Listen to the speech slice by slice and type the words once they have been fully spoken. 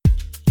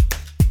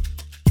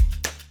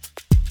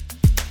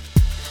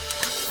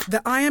The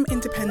I Am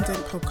Independent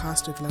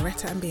podcast with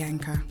Loretta and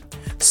Bianca.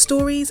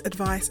 Stories,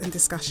 advice and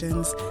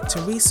discussions to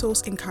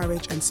resource,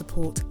 encourage and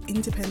support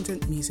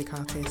independent music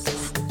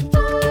artists.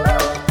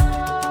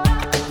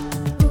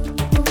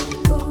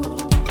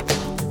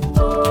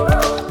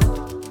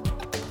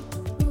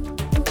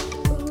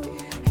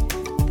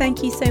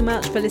 Thank you so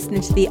much for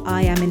listening to the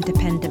I Am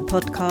Independent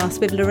podcast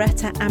with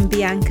Loretta and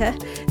Bianca.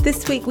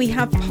 This week we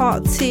have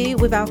part 2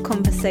 with our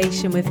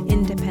conversation with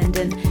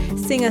independent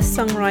singer,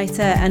 songwriter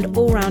and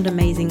all-round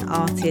amazing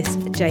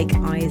artist Jake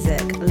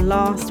Isaac.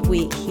 Last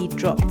week he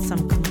dropped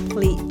some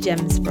complete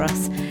gems for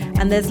us,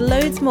 and there's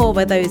loads more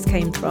where those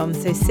came from,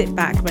 so sit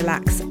back,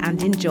 relax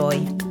and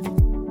enjoy.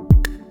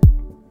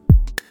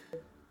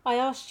 I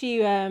asked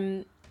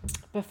you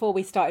before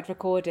we started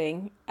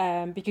recording,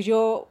 because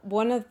you're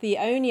one of the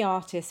only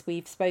artists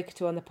we've spoken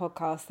to on the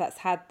podcast that's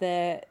had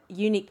the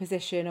unique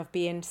position of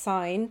being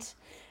signed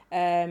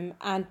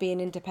and being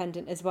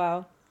independent as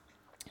well.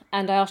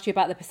 And I asked you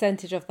about the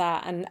percentage of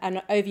that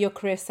and over your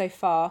career so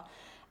far.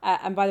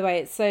 And by the way,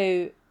 it's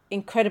so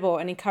incredible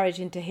and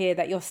encouraging to hear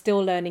that you're still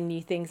learning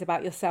new things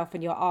about yourself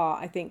and your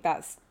art. I think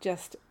that's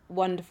just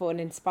wonderful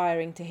and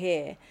inspiring to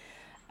hear.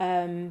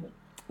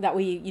 That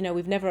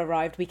we've never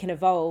arrived, we can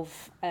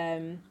evolve.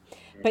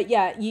 But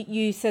yeah,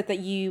 you said that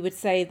you would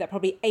say that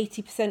probably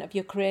 80% of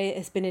your career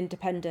has been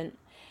independent,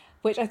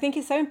 which I think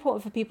is so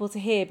important for people to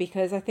hear,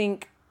 because I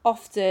think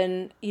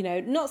often,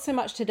 not so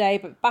much today,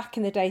 but back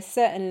in the day,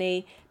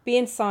 certainly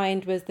being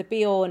signed was the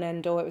be all and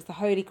end all. It was the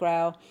holy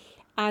grail.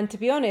 And to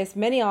be honest,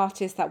 many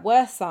artists that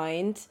were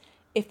signed,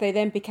 if they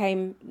then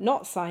became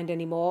not signed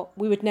anymore,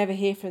 we would never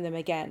hear from them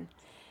again.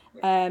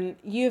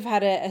 You've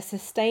had a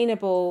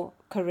sustainable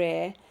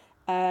career.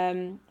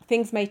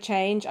 Things may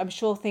change. I'm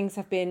sure things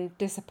have been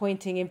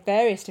disappointing in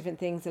various different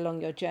things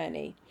along your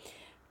journey.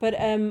 But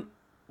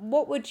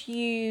what would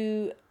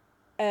you,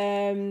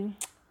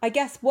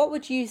 what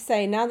would you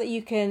say now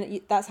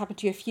that that's happened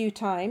to you a few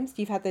times,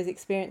 you've had those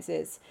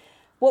experiences,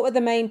 what were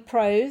the main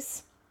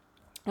pros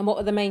and what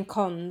were the main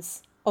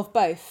cons of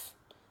both,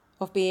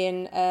 of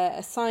being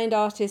a signed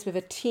artist with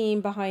a team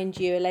behind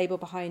you, a label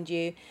behind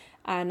you,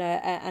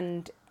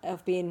 and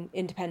of being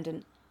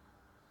independent?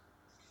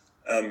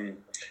 I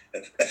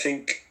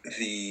think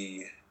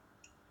the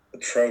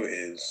pro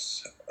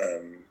is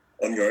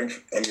on your own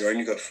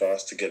you go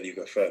fast, together you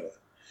go further.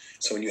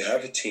 So when you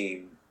have a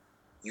team,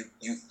 you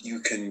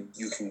can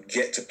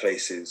get to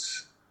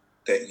places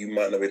that you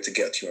might not be able to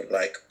get to.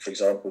 Like, for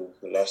example,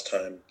 the last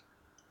time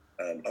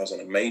I was on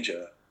a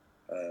major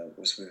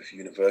was with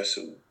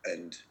Universal,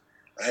 and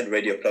I had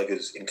radio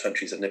pluggers in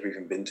countries I'd never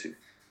even been to.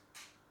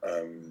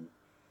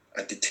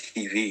 I did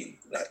TV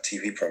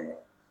promo.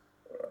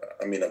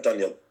 I've done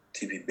the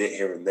TV bit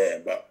here and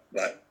there, but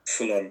like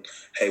full on,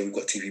 hey, we've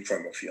got TV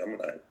promo for you. I'm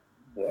like,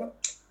 what?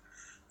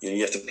 You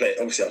have to play.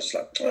 Obviously, I was just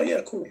like, oh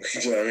yeah, cool. Do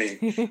you know what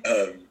I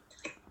mean?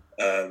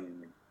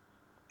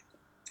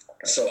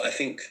 So I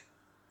think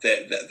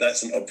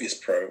that's an obvious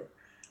pro.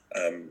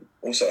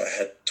 Also, I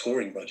had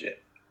touring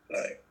budget.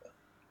 Like,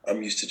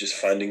 I'm used to just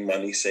finding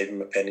money, saving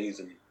my pennies,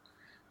 and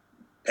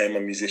paying my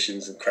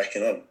musicians and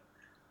cracking on.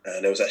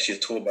 And there was actually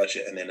a tour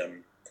budget, and then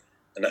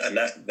and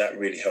that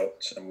really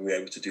helped, and we were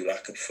able to do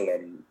like a full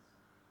on,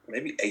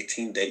 maybe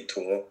 18-date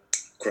tour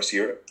across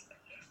Europe.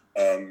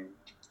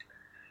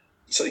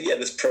 So yeah,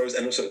 there's pros,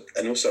 and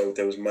also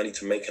there was money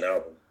to make an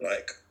album,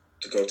 like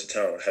to go to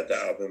town. I had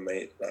that album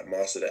made, like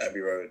mastered at Abbey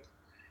Road.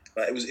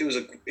 Like it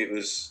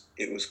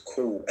was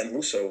cool, and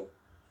also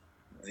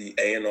the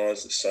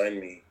A&Rs that signed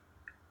me,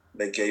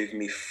 they gave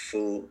me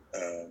full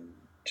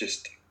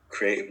just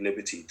creative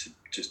liberty to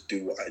just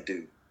do what I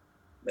do.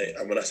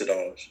 And when I said,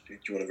 "Oh, do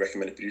you want to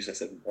recommend a producer?" I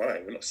said,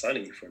 "Why? We're not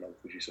signing you for another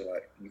producer.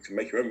 Like, you can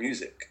make your own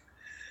music."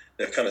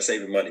 They're kind of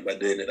saving money by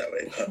doing it that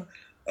way. But,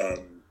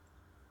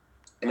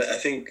 and I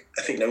think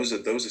those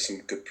are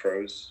some good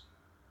pros.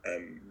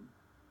 And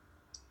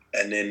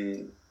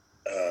then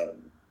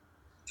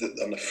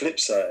on the flip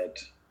side,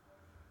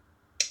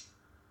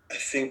 I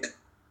think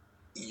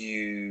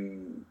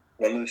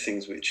one of the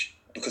things which,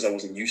 because I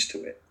wasn't used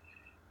to it,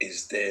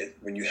 is that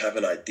when you have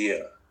an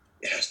idea,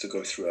 it has to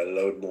go through a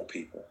load more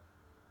people.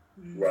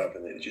 Rather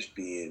than it just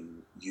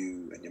being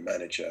you and your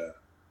manager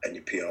and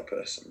your PR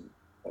person,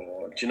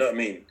 or do you know what I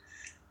mean?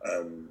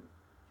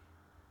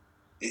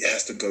 It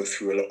has to go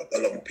through a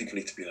lot more people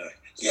need to be like,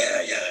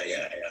 yeah.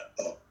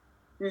 Oh,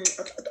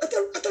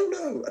 I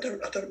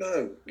don't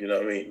know. You know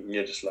what I mean? And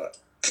you're just like,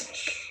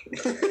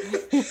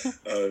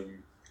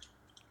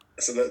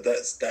 so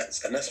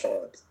that's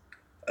hard.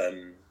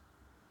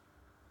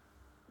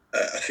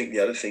 I think the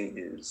other thing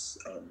is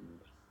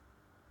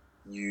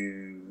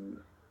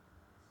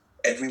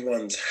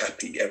everyone's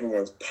happy,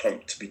 everyone's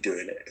pumped to be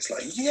doing it. It's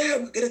like, yeah,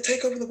 we're going to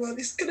take over the world,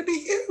 it's going to be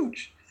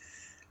huge.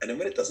 And then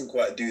when it doesn't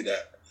quite do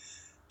that,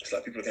 it's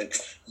like people are going,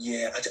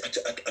 yeah, I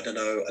don't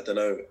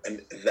know.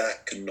 And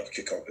that can knock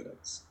your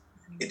confidence.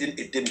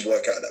 It didn't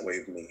work out that way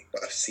with me,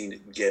 but I've seen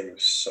it again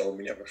with so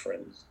many other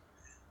friends.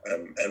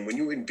 And when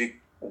you're in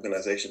big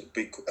organizations,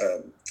 big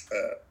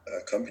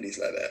companies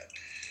like that,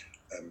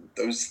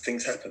 those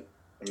things happen.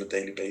 on a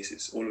daily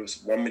basis. All of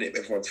us, 1 minute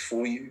everyone's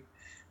for you,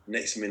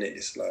 next minute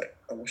it's like,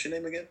 oh, what's your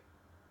name again?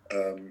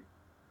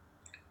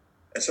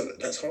 And so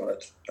that's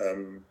hard.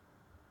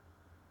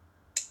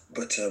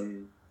 But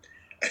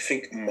I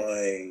think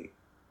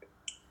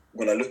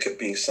when I look at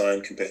being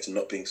signed compared to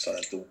not being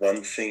signed, the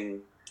one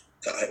thing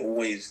that I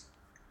always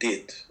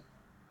did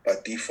by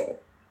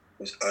default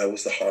was I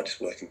was the hardest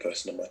working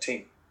person on my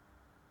team.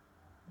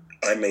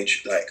 I made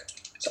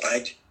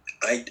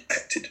I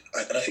acted,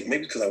 and I think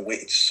maybe because I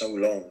waited so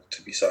long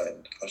to be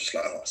signed, I was just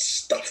like, oh,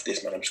 stuff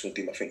this, man, I'm just going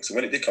to do my thing. So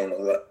when it did come, I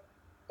was like,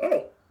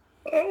 oh,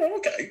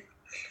 okay.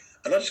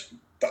 And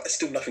but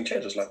still nothing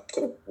changed. I was like,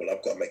 cool, well,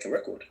 I've got to make a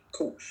record.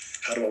 Cool.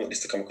 How do I want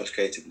this to come across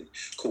creatively?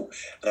 Cool.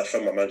 And I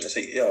phoned my manager and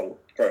say, yo,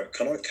 bro,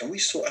 can we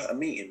sort out a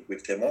meeting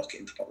with their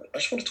marketing department? I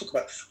just want to talk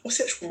about what's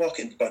the actual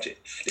marketing budget.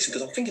 Listen,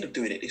 because I'm thinking of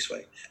doing it this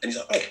way. And he's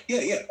like, oh,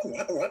 yeah,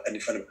 all right. And he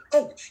found him,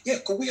 oh, yeah,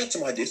 cool, we had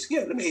some ideas.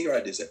 Yeah, let me hear your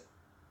ideas then.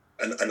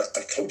 And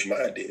I've told you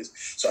my ideas.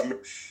 So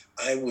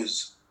I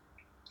was,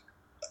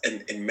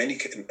 in a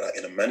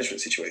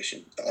management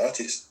situation, the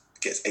artist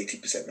gets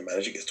 80%, the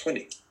manager gets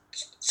 20%.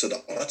 So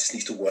the artist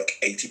needs to work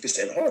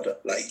 80% harder.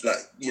 Like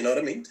you know what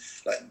I mean?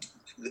 Like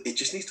it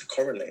just needs to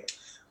correlate.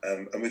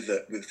 And with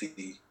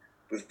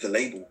the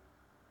label,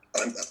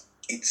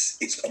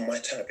 it's on my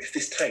tab. If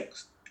this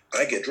tanks,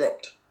 I get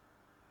dropped.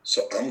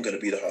 So I'm gonna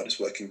be the hardest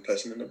working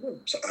person in the room.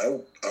 So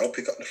I'll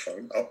pick up the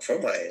phone. I'll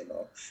phone my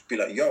A&R, be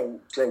like, yo,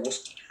 bro,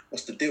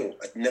 what's the deal?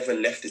 I'd never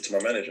left it to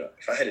my manager.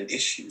 If I had an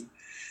issue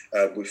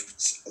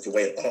with the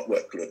way an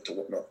artwork looked or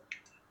whatnot,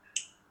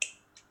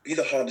 be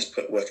the hardest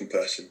working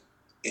person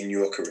in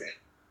your career.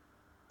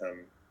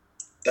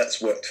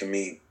 That's worked for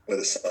me,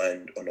 whether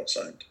signed or not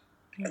signed.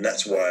 Mm-hmm. And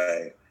that's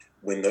why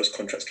when those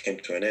contracts came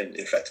to an end,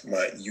 in fact,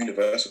 my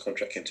Universal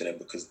contract came to an end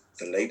because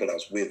the label I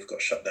was with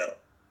got shut down.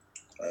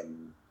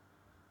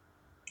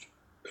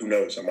 Who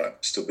knows, I might have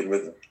still been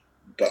with them.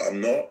 But I'm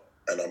not,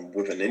 and I'm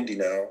with an indie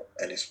now,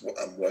 and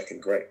I'm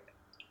working great.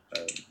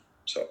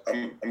 So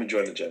I'm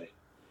enjoying the journey.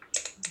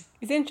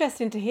 It's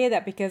interesting to hear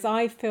that, because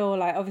I feel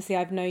like, obviously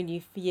I've known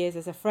you for years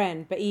as a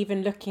friend, but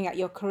even looking at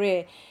your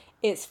career,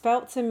 it's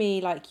felt to me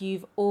like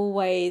you've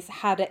always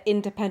had an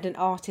independent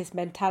artist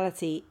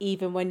mentality,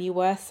 even when you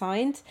were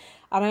signed.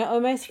 And I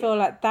almost feel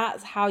like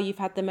that's how you've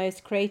had the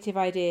most creative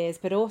ideas,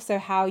 but also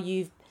how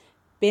you've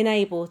been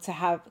able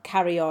to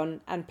carry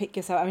on and pick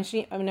yourself. I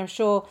mean, I'm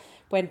sure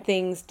when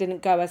things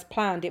didn't go as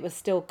planned, it was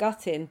still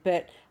gutting,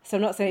 but so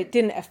I'm not saying it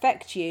didn't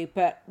affect you,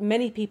 but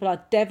many people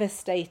are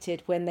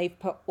devastated when they've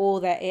put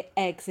all their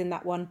eggs in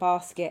that one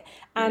basket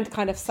and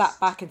kind of sat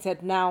back and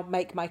said, now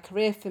make my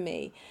career for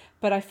me.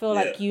 But I feel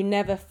like you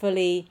never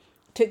fully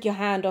took your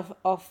hand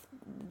off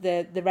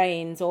the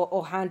reins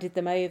or handed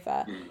them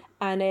over.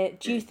 And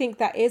do you think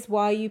that is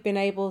why you've been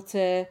able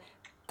to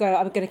go,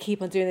 I'm going to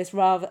keep on doing this,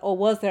 rather, or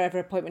was there ever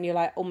a point when you're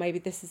like, oh, maybe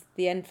this is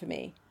the end for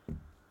me?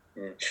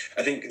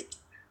 I think,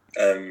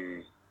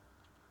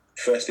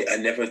 firstly, I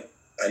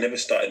never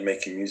started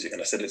making music,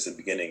 and I said it at the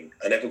beginning,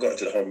 I never got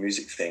into the whole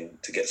music thing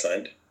to get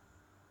signed.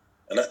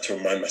 And I had to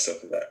remind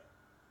myself of that,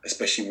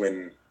 especially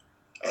when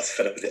I was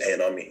fed up with the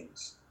A&R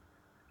meetings.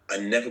 I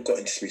never got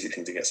into this music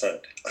thing to get signed.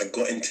 I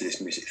got into this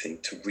music thing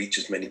to reach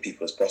as many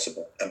people as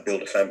possible and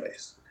build a fan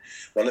base.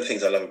 One of the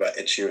things I love about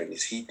Ed Sheeran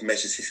is he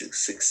measures his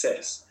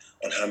success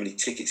on how many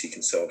tickets he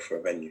can sell for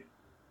a venue.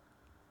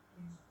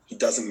 He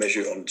doesn't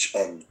measure it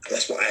on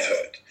that's what I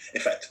heard.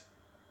 In fact,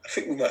 I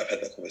think we might have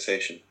had that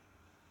conversation,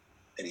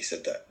 and he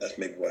said that. That's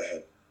maybe what I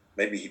heard.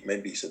 Maybe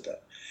he said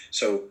that.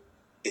 So,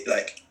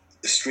 the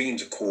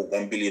streams are cool.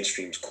 1 billion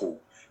streams,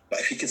 cool. But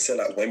if he can sell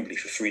out Wembley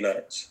for 3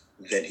 nights,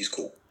 then he's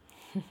cool.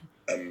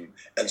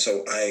 And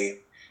so the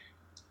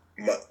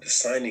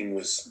signing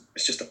it's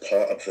just a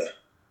part of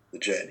the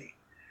journey.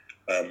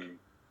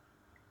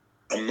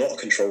 I'm not a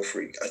control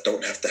freak. I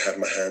don't have to have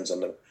my hands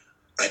on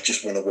I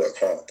just want to work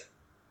hard.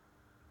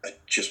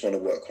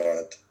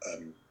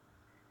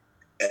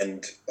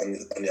 And on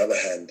the other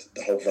hand,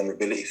 the whole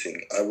vulnerability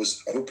thing, I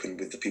was open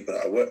with the people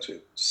that I worked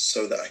with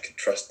so that I could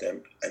trust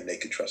them and they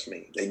could trust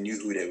me. They knew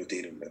who they were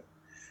dealing with.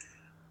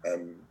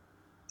 And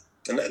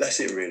that's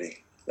it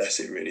really.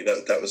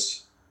 That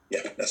was,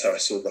 that's how I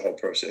saw the whole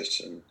process,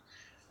 and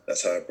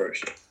that's how I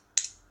approached it.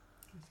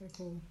 That's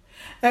so cool.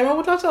 I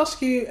would love to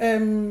ask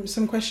you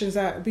some questions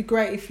that would be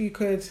great if you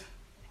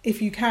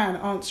can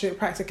answer it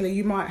practically.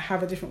 You might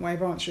have a different way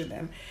of answering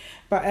them.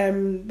 But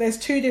there's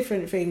 2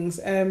 different things.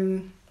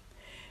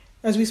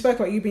 As we spoke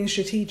about, you being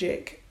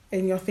strategic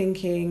in your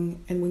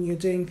thinking and when you're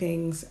doing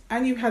things,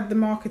 and you had the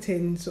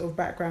marketing sort of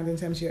background in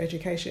terms of your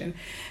education.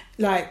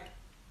 Like,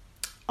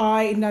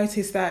 I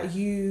noticed that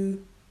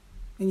you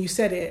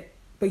said it,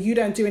 but you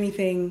don't do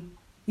anything,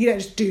 you don't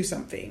just do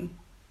something,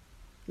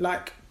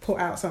 like put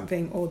out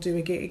something or do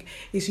a gig.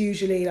 It's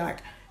usually like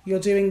you're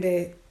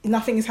doing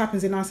nothing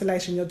happens in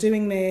isolation. You're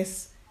doing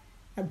this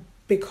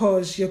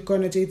because you're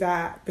going to do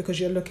that, because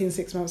you're looking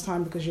 6 months'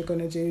 time, because you're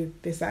going to do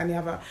this, that and the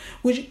other.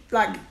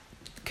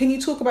 Can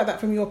you talk about that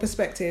from your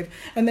perspective?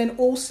 And then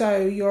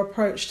also your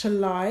approach to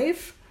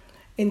live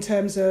in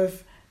terms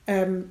of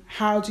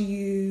how do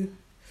you...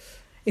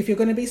 if you're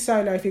going to be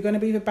solo, if you're going to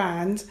be the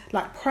band,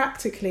 like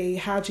practically,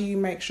 how do you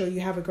make sure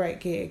you have a great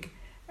gig?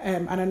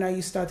 And I know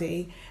you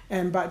study,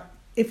 but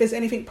if there's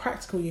anything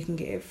practical you can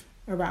give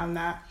around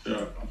that,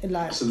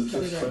 like, so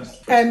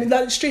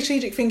like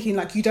strategic thinking,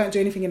 like you don't do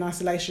anything in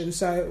isolation.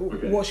 So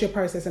what's your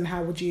process, and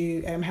how would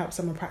you help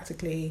someone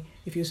practically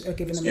if you're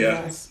giving them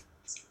advice?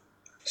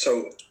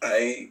 So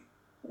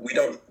we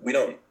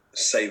don't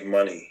save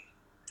money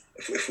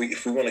if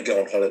we want to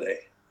go on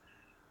holiday.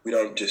 We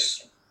don't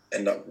just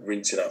end up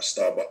rinsing out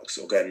Starbucks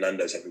or going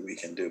Nando's every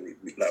weekend, do we?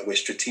 Like, we're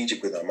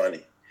strategic with our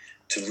money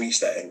to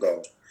reach that end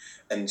goal.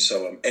 And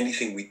so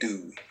anything we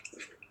do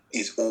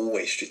is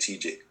always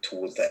strategic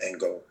towards that end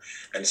goal.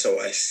 And so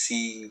I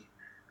see,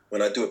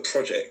 when I do a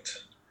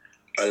project,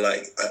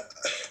 I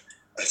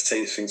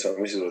say this thing to my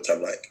missus all the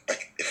time, like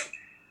if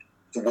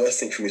the worst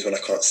thing for me is when I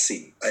can't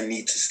see. I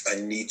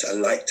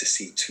like to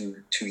see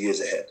two years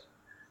ahead.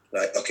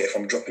 Like, okay, if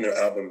I'm dropping an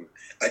album,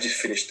 I just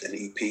finished an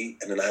EP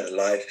and then I had a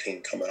live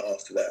thing come out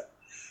after that.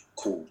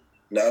 Cool.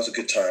 Now's a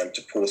good time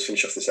to pause,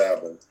 finish off this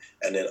album,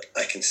 and then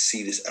I can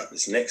see this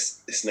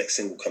next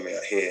single coming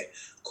out here.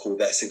 Cool,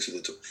 that syncs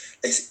with the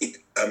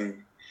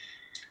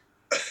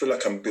I feel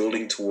like I'm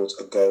building towards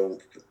a goal.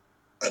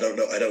 I don't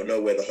know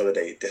where the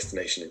holiday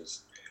destination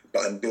is,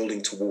 but I'm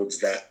building towards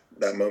that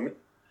moment.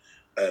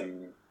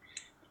 And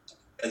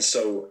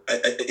so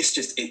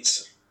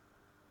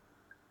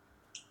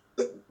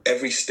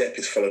every step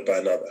is followed by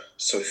another.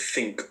 So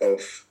think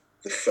of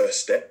the first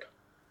step.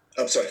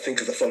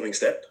 Think of the following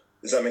step.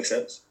 Does that make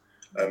sense?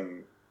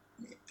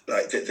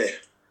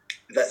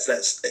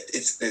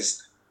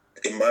 There's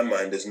in my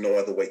mind, there's no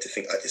other way to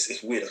think.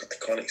 It's weird. I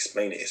can't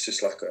explain it. It's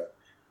just like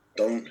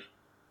don't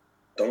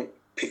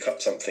pick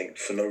up something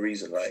for no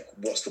reason. Like,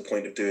 what's the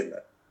point of doing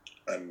that?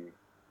 And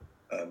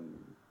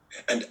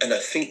I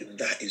think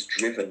that is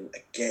driven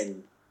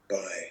again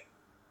by,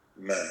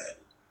 man,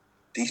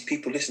 these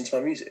people listen to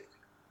my music.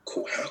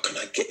 Cool. How can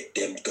I get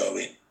them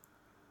going?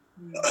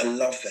 I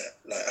love that.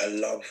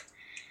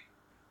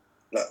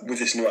 Like with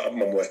this new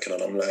album I'm working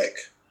on, I'm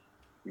like,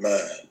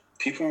 man,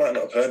 people might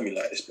not have heard me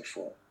like this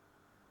before,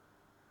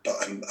 but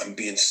I'm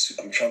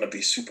trying to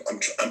be super.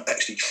 I'm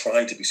actually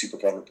trying to be super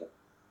vulnerable.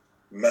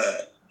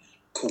 Man,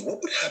 cool.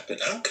 What would happen?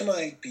 How can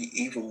I be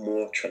even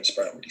more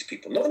transparent with these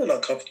people? Not in an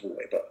uncomfortable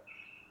way, but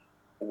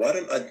why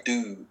don't I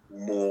do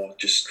more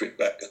just stripped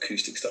back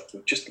acoustic stuff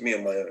with just me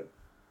on my own?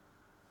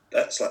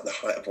 That's like the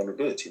height of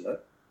vulnerability, no?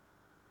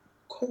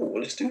 Cool.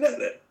 Well, let's do that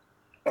then.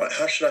 All right.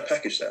 How should I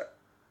package that?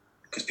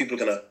 Because people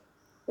are gonna.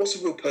 What's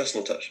a real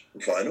personal touch?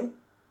 Vinyl?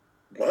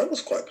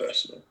 Vinyl's quite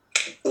personal.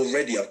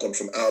 Already I've gone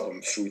from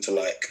album through to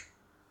like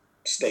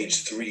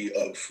stage 3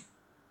 of...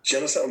 Do you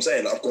understand what I'm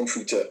saying? I've gone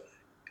through to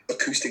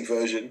acoustic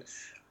version,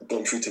 I've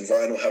gone through to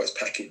vinyl, how it's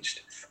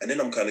packaged. And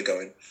then I'm kind of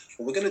going,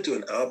 well, we're going to do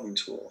an album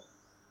tour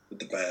with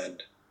the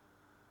band.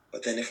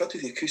 But then if I do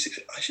the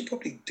acoustic, I should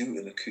probably do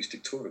an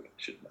acoustic tour again,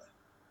 shouldn't I?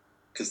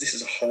 Because this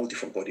is a whole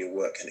different body of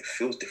work and it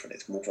feels different,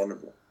 it's more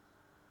vulnerable.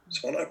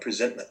 So when I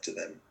present that to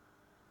them,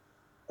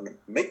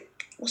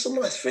 what's a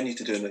nice venue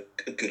to do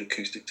a good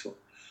acoustic tour?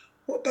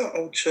 What about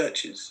old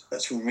churches?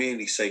 That's a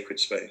really sacred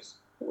space.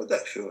 What would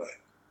that feel like?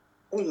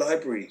 Or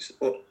libraries?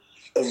 Or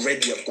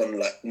already I've gone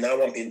like,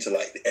 now I'm into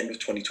like the end of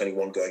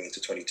 2021 going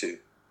into 22.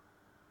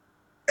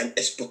 And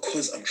it's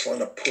because I'm trying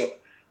to put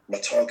my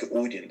target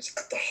audience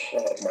at the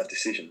heart of my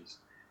decisions.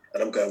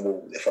 And I'm going,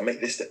 well, if I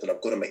make this step, then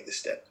I've got to make this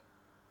step.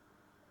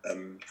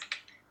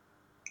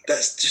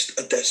 That's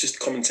just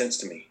common sense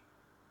to me.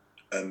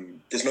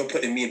 There's no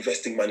point in me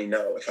investing money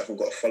now if I haven't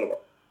got a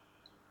follow-up.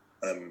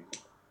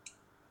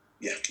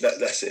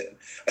 That's it.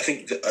 I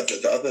think the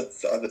other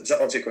does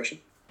that answer your question?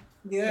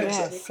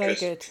 Yeah, so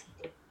good.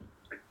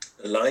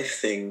 The live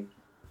thing,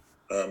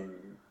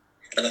 and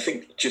I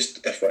think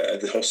just FYI,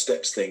 the whole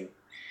steps thing,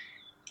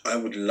 I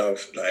would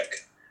love,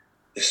 like,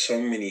 there's so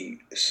many,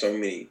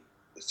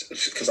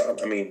 because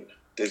I mean,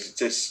 there's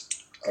this,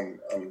 I'm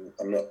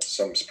not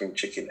some spring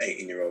chicken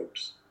 18-year-old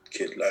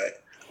kid,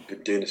 like, I've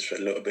been doing this for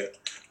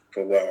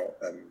a while,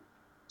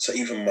 so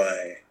even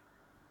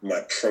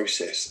my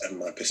process and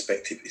my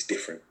perspective is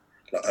different.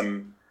 Like,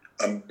 I'm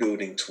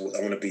building towards,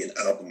 I want to be an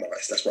album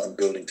artist. That's what I'm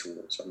building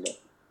towards. I'm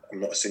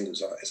not a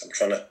singles artist. I'm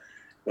trying to,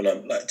 when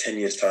I'm like 10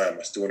 years time,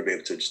 I still want to be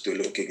able to just do a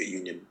little gig at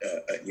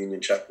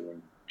Union Chapel.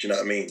 And, do you know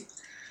what I mean?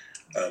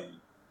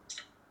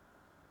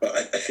 But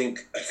I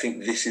think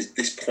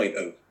this point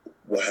of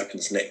what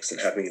happens next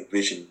and having a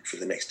vision for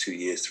the next 2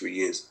 years, 3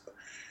 years.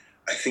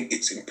 I think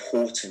it's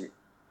important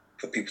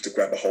for people to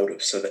grab a hold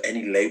of, so that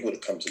any label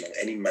that comes along,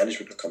 any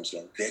management that comes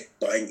along, they're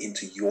buying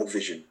into your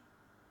vision.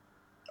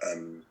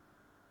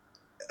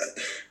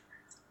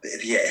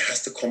 It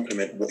has to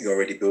complement what you're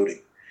already building.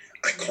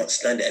 I can't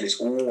stand it, and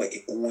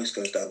it always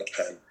goes down the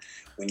pan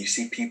when you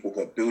see people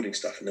who are building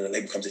stuff, and then the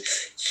label comes in.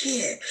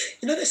 Yeah,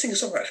 you know that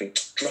singer-songwriter thing,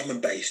 drum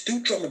and bass. Do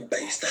drum and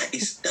bass.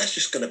 That's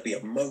just going to be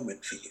a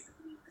moment for you.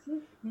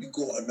 You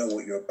got to know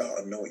what you're about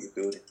and know what you're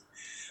building.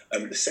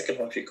 The second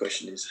half of your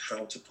question is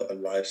how to put a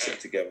live set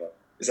together.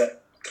 Is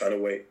that kind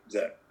of way? Is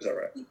that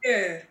right?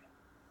 Yeah,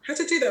 how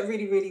to do that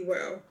really, really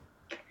well.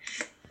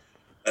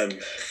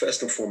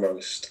 First and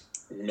foremost,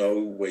 know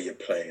where you're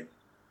playing.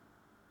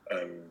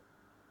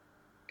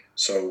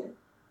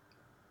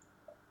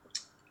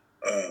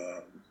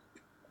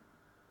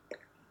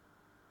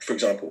 For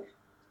example,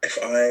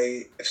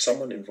 if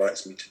someone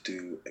invites me to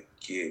do a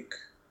gig,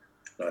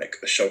 like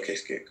a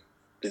showcase gig,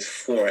 there's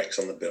 4 acts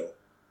on the bill,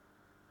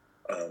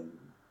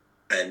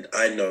 and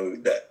I know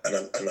that,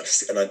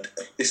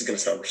 this is going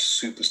to sound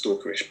super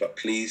stalkerish, but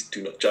please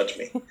do not judge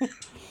me.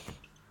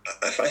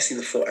 If I see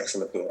the 4 acts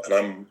on the bill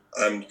and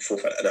I'm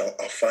forfeit, and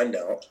I'll find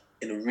out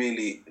in a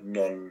really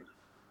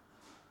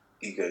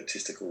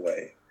non-egotistical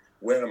way,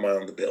 where am I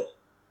on the bill?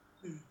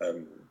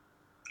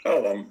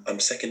 I'm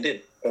second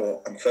in,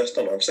 or I'm first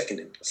on, or I'm second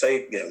in.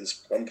 Say,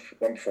 there's one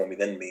before me,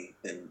 then me,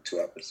 then 2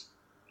 others.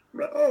 I'm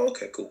like, oh,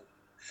 okay, cool.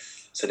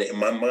 So that in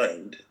my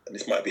mind, and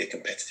this might be a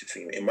competitive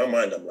thing, in my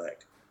mind, I'm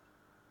like,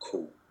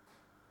 cool.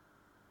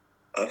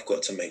 I've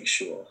got to make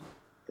sure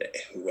that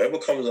whoever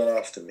comes on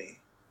after me,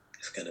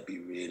 it's going to be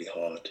really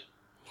hard.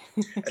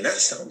 And that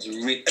sounds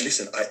really...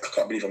 Listen, I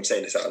can't believe I'm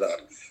saying this out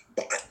loud,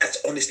 but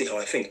that's honestly how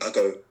I think. I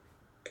go,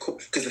 cool.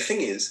 Because the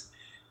thing is,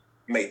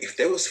 mate, if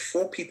there was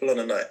 4 people on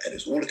a night and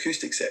it's all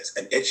acoustic sets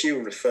and Ed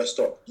Sheeran was first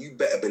on, you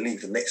better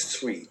believe the next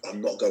 3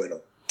 I'm not going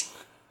on.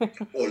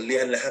 Or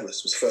Leanne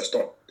Lahavis was first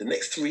on. The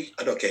next 3,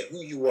 I don't care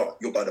who you are,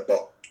 you're by the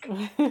bar.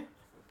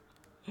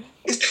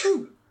 It's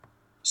true.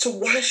 So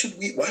why should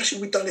we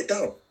dull it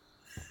down?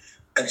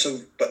 And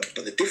so, but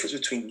the difference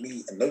between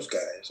me and those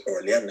guys,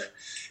 or Leanne,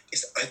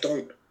 is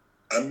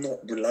I'm not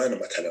relying on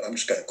my talent. I'm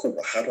just going,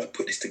 cool, how do I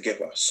put this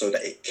together so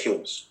that it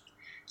kills?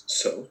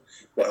 So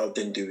what I'll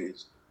then do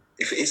is,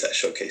 if it is that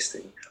showcase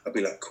thing, I'll be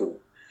like, cool,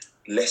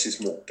 less is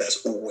more.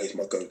 That's always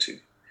my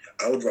go-to.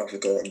 I would rather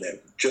go on there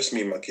with just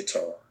me and my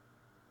guitar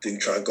than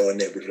try and go on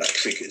there with like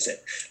triggers and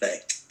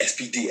like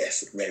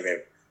SPDS.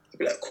 I'd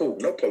be like, cool,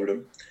 no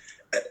problem.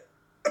 And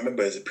I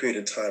remember there's a period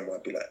of time where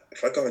I'd be like,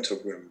 if I go into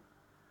a room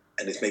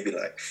and there's maybe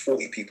like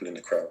 40 people in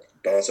the crowd,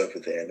 bars over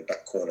there in the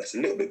back corner, it's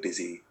a little bit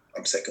busy,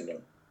 I'm second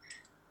on.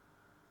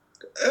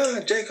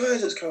 Jake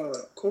Heiser's car,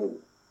 cool.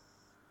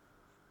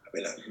 I'd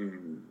be like,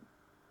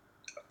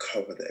 a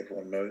cover that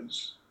everyone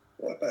knows.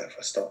 What about if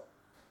I start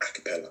a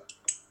cappella?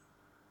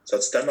 So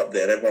I'd stand up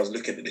there and everyone's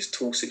looking at this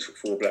tall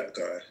 6'4" black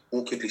guy,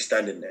 awkwardly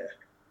standing there.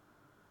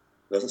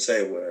 Doesn't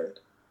say a word.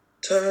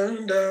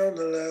 Turn down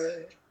the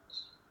lights.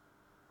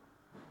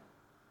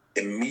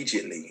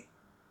 Immediately,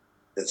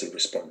 there's a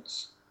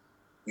response.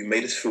 You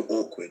made us feel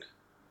awkward,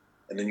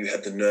 and then you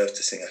had the nerve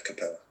to sing a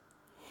cappella.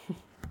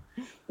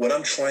 What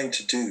I'm trying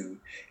to do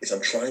is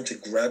I'm trying to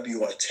grab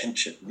your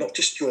attention, not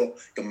just your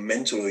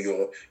mental or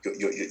your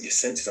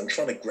senses. I'm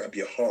trying to grab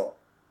your heart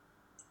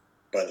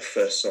by the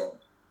first song.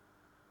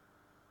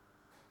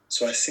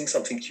 So I sing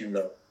something you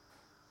know.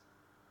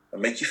 I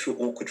make you feel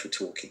awkward for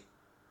talking.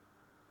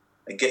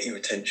 I get your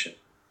attention.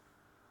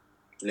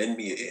 Lend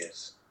me your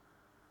ears.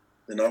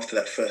 Then after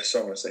that first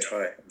song, I say,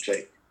 hi, I'm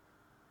Jake.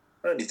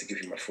 I don't need to give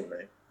you my full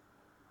name.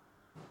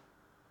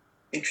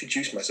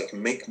 Introduce myself,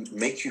 make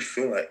you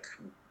feel like,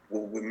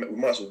 well, we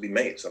might as well be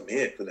mates. I'm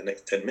here for the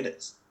next 10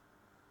 minutes.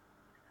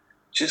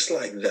 Just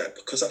like that,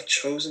 because I've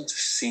chosen to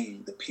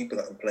see the people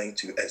that I'm playing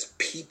to as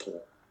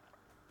people,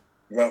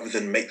 rather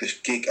than make this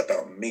gig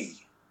about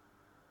me.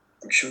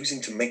 I'm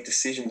choosing to make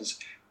decisions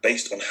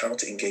based on how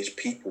to engage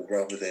people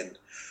rather than,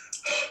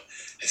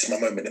 it's my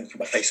moment, let me put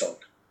my face on.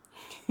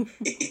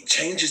 It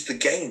changes the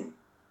game.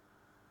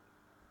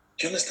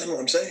 Do you understand what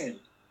I'm saying?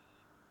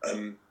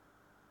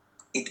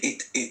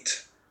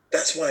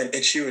 That's why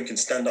Ed Sheeran can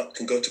stand up,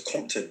 can go to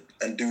Compton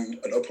and do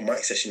an open mic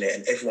session there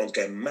and everyone's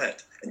going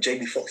mad. And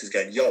Jamie Foxx is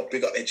going, yo,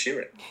 big up Ed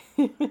Sheeran.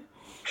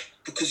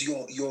 Because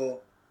you're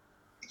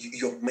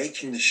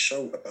making the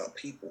show about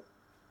people.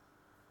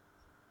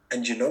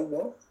 And you know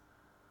what?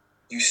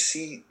 You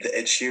see the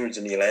Ed Sheerans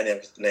and the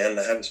Leanne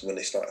Lahavis when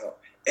they start out.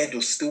 Ed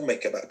will still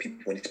make it about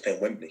people when he's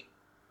playing Wembley.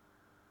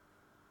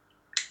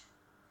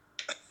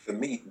 For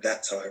me,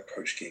 that's how I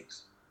approach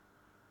gigs.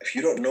 If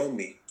you don't know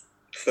me,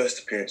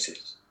 first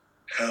appearances,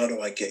 how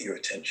do I get your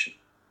attention?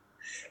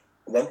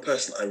 One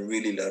person I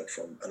really learned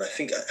from, and I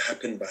think it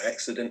happened by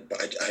accident,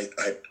 but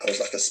I was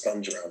like a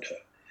sponge around her.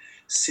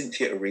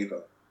 Cynthia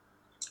Erivo.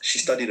 She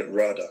studied at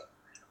RADA.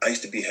 I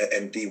used to be her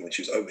MD when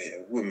she was over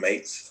here. We were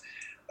mates.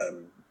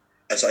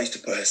 And so I used to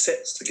put her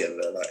sets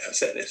together, like her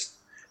set list,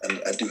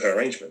 and do her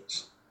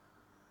arrangements.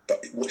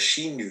 But what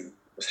she knew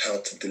was how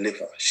to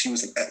deliver. She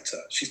was an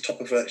actor. She's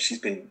top of her. She's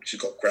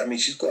got Grammy.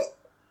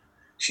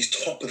 She's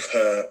top of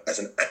her as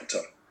an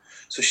actor.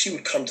 So she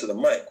would come to the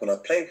mic when I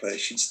played for her.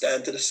 She'd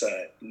stand to the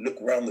side,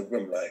 look around the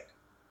room like,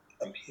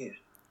 I'm here.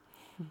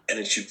 And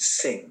then she'd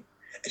sing.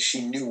 And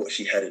she knew what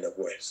she had in her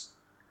voice.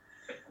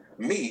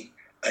 Me,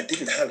 I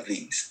didn't have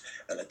these,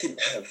 and I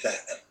didn't have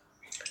that.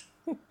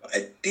 But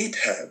I did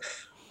have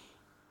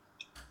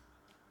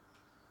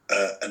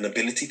an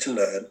ability to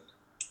learn,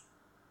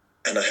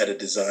 and I had a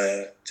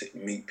desire to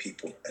meet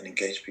people and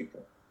engage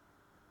people.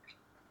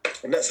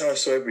 And that's how I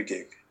saw every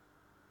gig.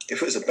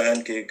 If it was a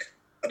band gig,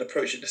 I'd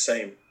approach it the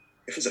same.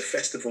 If it was a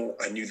festival,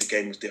 I knew the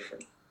game was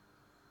different.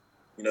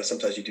 You know,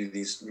 sometimes you do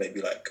these maybe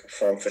like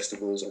farm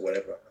festivals or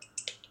whatever.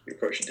 You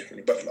approach it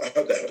differently. But I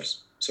hope that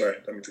helps. Sorry,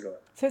 I mean to go on.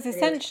 So it's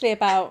essentially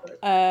about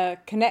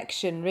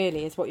connection,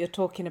 really, is what you're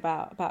talking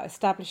about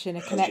establishing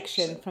a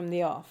connection 100%. from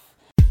the off.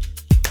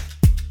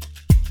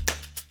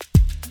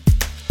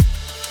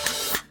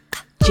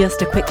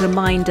 Just a quick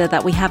reminder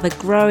that we have a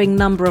growing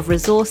number of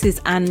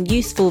resources and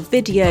useful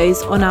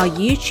videos on our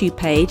YouTube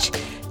page.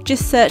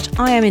 Just search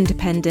I Am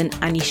Independent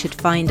and you should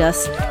find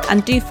us.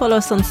 And do follow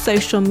us on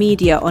social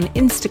media on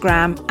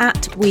Instagram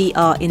at We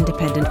Are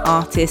Independent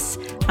Artists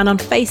and on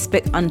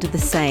Facebook under the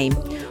same.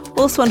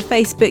 Also on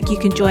Facebook, you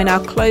can join our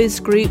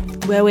closed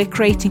group where we're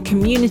creating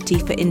community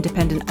for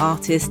independent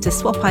artists to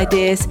swap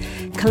ideas,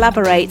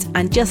 collaborate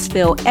and just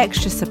feel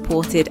extra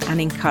supported and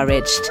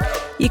encouraged.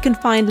 You can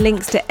find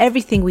links to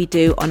everything we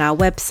do on our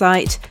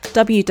website,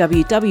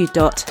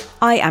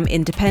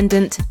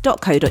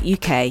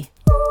 www.iamindependent.co.uk.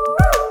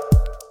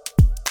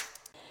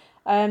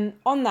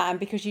 On that, and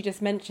because you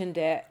just mentioned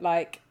it,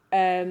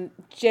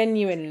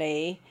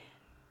 genuinely,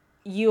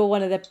 you are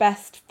one of the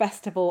best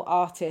festival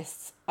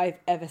artists I've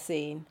ever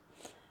seen.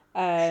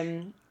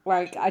 It's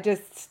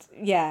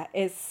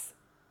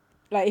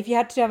like if you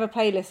had to have a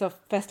playlist of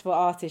festival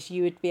artists,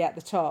 you would be at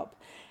the top.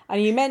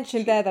 And you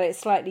mentioned there that it's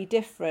slightly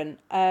different.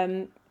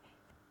 Have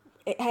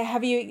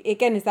you,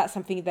 again, is that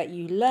something that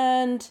you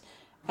learned?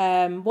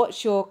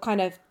 What's your kind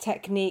of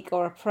technique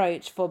or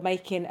approach for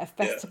making a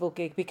festival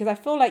gig? Because I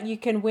feel like you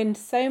can win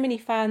so many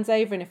fans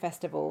over in a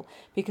festival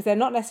because they're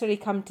not necessarily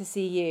come to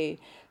see you.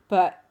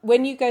 But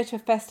when you go to a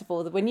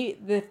festival,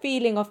 the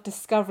feeling of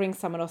discovering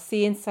someone or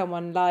seeing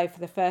someone live for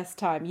the first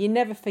time, you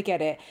never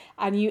forget it.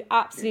 And you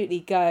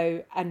absolutely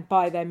go and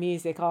buy their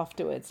music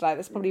afterwards. Like,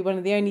 that's probably one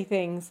of the only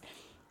things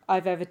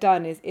I've ever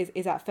done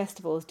is at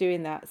festivals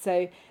doing that.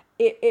 So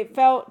it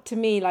felt to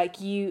me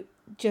like you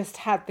just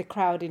had the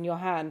crowd in your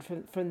hand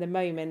from the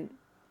moment,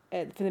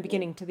 from the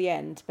beginning to the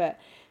end. But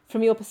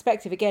from your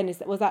perspective, again,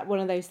 was that one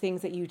of those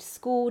things that you'd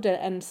schooled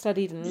and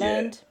studied and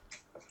learned?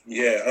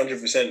 Yeah,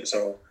 100%.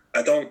 So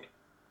Barney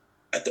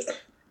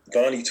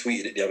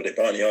tweeted it the other day.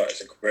 Barney Art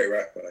is a great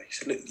rapper. He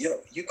said, look,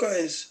 you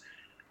guys,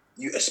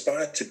 you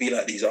aspire to be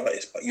like these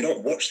artists, but you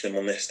don't watch them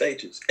on their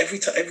stages.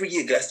 Every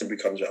year Glastonbury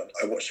comes around,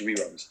 I watch the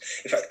reruns.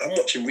 In fact, I'm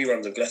watching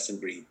reruns of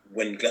Glastonbury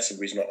when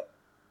Glastonbury's not.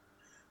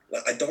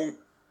 Like, I don't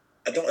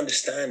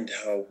understand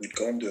how we'd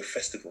go on to a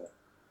festival.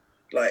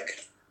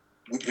 Like,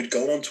 we'd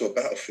go on to a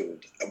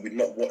battlefield and we'd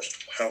not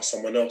watch how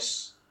someone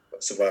else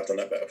survived on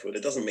that battlefield.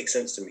 It doesn't make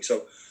sense to me.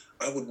 So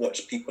I would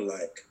watch people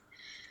like,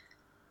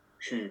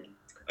 I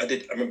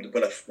remember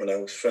when I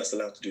was first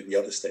allowed to do the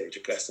other stage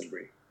at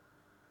Glastonbury,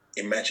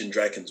 Imagine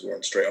Dragons were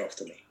on straight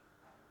after me.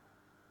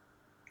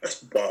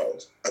 That's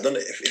wild. I don't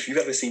know if you've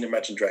ever seen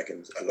Imagine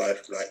Dragons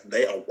alive. Like,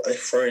 they're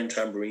throwing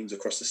tambourines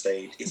across the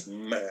stage. It's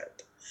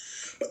mad.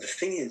 But the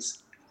thing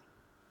is,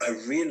 I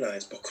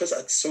realised because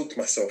I'd soaked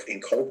myself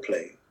in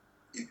Coldplay,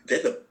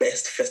 they're the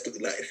best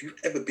festival. Like, if you've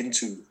ever been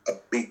to a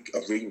big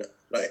arena,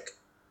 like,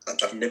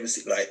 I've never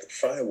seen, like,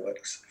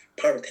 fireworks,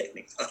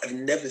 pyrotechnics, I've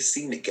never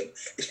seen it get,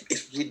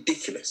 it's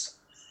ridiculous.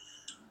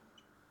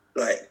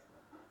 Like,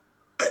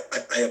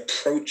 I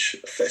approach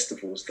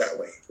festivals that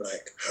way.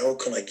 Like, how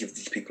can I give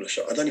these people a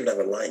shot? I don't even have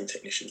a lighting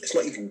technician. It's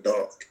not even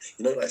dark.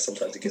 You know, like,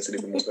 sometimes it gets a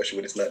little bit more special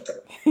when it's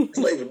nighttime. It's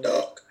not even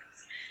dark.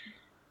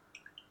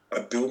 I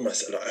build my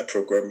set, like, I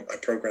program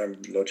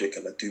Logic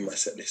and I do my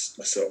set list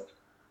myself.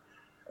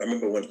 I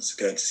remember once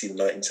going to see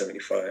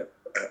 1975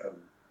 at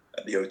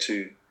the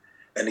O2,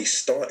 and they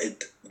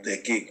started their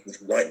gig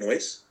with white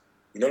noise,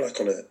 you know, like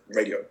on a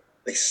radio.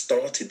 They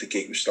started the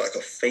gig, which is like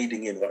a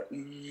fading in, like,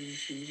 and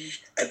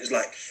it's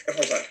like,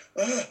 everyone's like,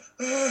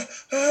 and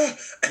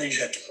then you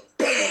had,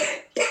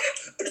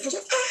 and it was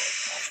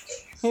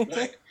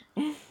like,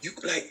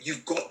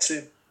 you've got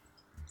to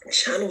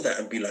channel that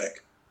and be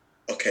like,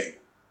 okay,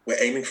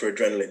 we're aiming for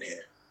adrenaline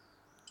here.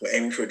 We're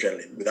aiming for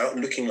adrenaline without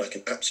looking like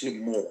an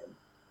absolute moron.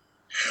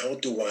 How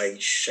do I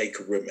shake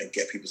a room and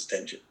get people's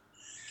attention?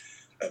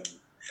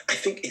 I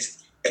think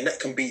and that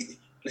can be,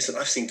 listen,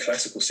 I've seen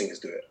classical singers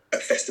do it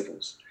at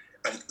festivals.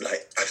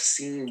 I've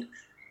seen,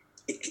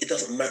 it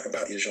doesn't matter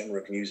about your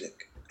genre of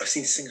music. I've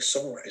seen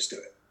singer-songwriters do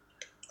it.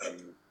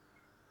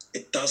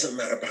 It doesn't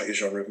matter about your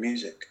genre of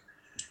music.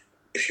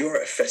 If you're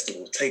at a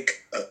festival,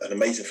 take an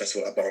amazing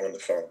festival like Barn on the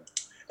Farm,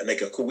 and they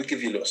go, cool, we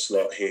give you a little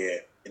slot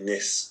here in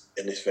this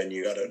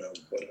venue. I don't know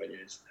what the venue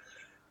is.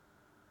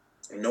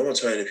 No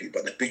one's heard of you,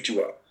 but they bigged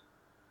you up.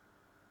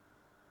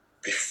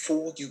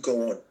 Before you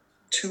go on,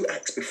 2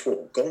 acts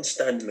before, go and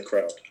stand in the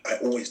crowd. I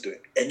always do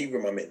it. Any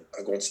room I'm in,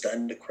 I go and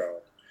stand in the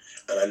crowd,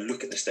 and I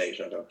look at the stage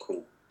and I go,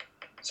 cool.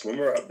 So when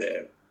we're up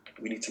there,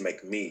 we need to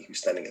make me, who's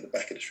standing at the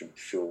back of the room,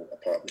 feel a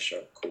part of the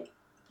show. Cool.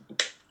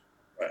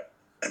 Right.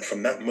 And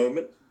from that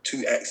moment,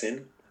 2 acts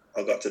in,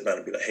 I'll go up to the band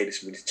and be like, hey,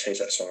 listen, we need to change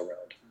that song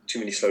around. Too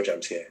many slow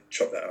jams here.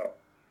 Chop that out.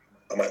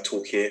 I might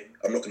talk here.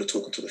 I'm not going to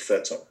talk until the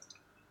 3rd song.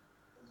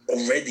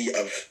 Already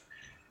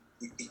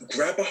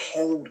grab a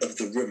hold of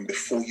the room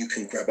before you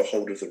can grab a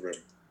hold of the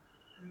room.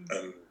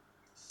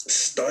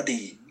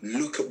 Study,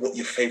 look at what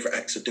your favourite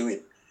acts are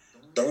doing.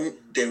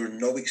 there are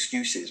no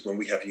excuses when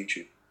we have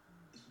YouTube.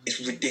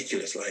 It's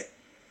ridiculous.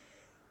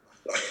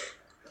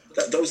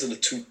 Those are the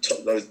two top.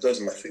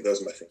 Those are my things.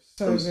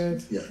 So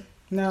good. Yeah.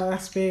 No,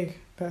 that's big.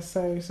 That's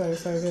so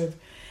good.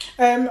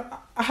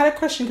 I had a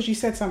question because you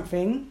said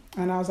something,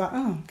 and I was like,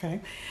 oh,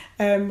 okay.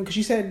 Because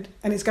you said,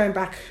 and it's going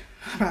back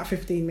about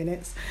 15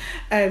 minutes.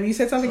 You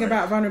said something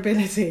about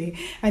vulnerability,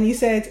 and you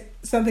said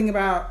something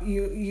about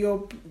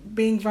you're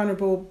being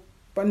vulnerable,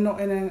 but not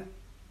in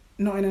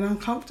an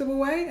uncomfortable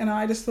way. And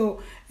I just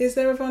thought, is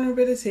there a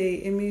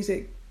vulnerability in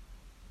music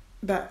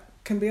that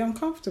can be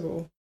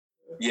uncomfortable?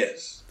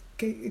 Yes.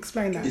 Can you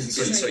explain that?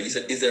 So you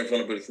said, is there a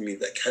vulnerability in me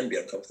that can be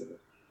uncomfortable?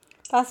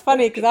 That's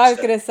funny because I was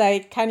going to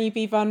say, can you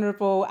be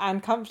vulnerable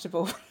and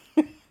comfortable?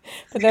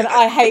 But then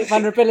I hate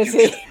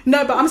vulnerability.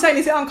 No, but I'm saying,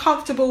 is it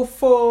uncomfortable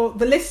for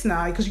the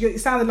listener? Because it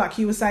sounded like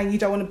you were saying you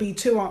don't want to be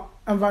too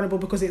vulnerable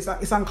because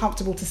it's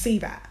uncomfortable to see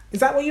that. Is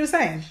that what you were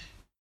saying?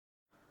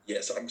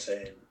 Yes, I'm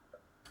saying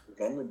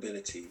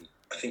vulnerability.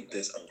 I think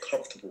there's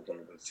uncomfortable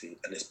vulnerability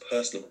and there's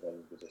personal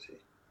vulnerability.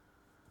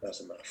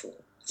 That's a metaphor.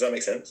 Does that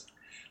make sense?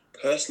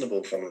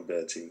 Personable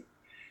vulnerability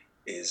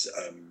is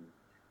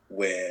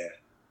where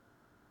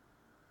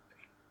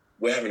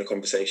we're having a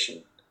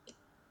conversation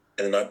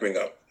and then I bring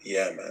up,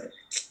 yeah, man,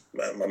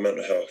 my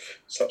mental health,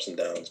 it's ups and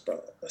downs,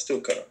 but I still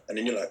can't. And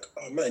then you're like,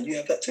 oh man, you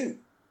have that too.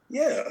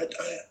 Yeah,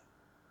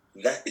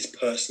 that is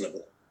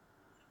personable.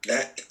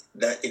 That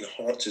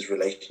enhances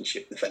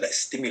relationship. In fact, that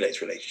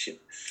stimulates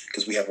relationship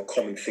because we have a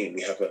common theme.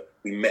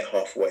 We met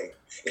halfway.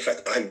 In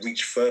fact, I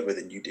reached further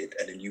than you did,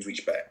 and then you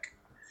reached back.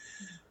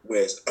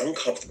 Whereas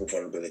uncomfortable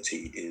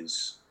vulnerability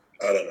is,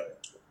 I don't know.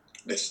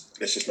 Let's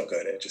just not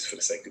go there just for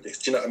the sake of this.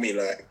 Do you know what I mean?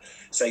 Like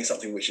saying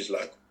something which is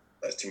like,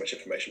 that's too much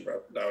information,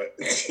 bro. No,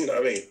 you know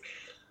what I mean?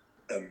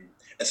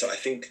 And so I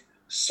think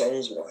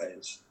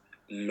songs-wise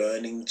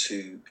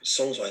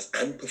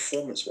and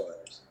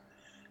performance-wise,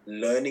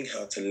 learning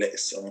how to let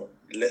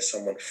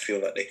someone feel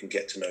like they can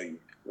get to know you,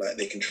 like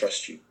they can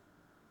trust you.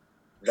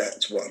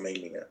 That's what I'm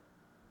aiming at.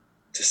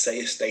 To say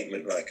a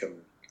statement like,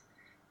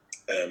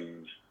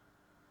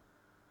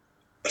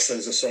 so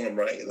there's a song I'm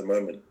writing at the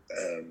moment,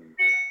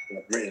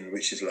 I've written,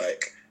 which is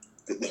like,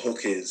 the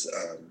hook is,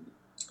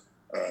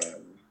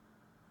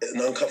 an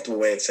uncomfortable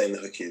way of saying the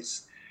hook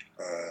is,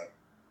 oh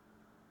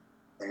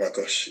my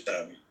gosh,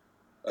 I'm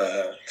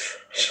trying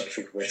to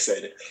think of a way of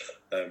saying it.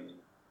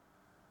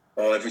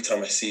 Every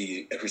time I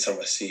see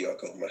you, I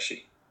go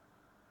mushy.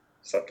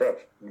 It's like, bro,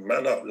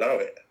 man up, allow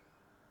it.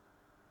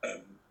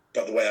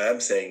 But the way I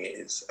am saying it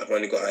is, I've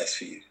only got eyes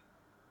for you.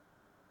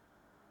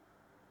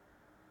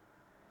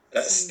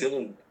 That's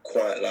still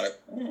quite like,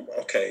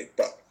 okay,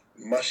 but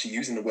mushy,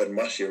 using the word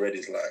mushy already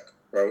is like,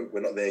 bro,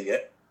 we're not there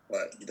yet.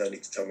 Like, you don't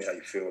need to tell me how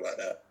you feel like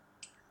that.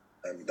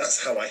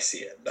 That's how I see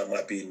it. That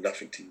might be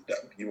nothing to you. That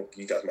you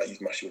guys might use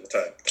mushy all the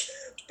time.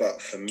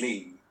 But for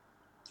me,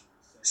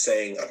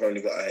 saying I've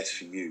only got eyes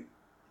for you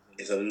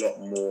is a lot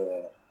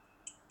more,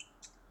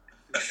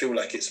 I feel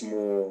like it's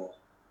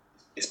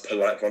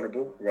polite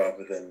vulnerable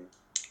rather than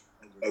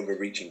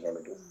overreaching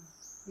vulnerable.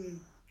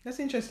 That's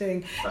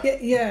interesting.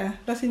 Yeah,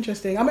 that's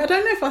interesting. I mean, I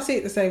don't know if I see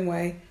it the same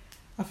way,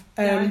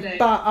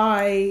 but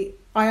I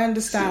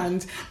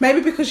understand.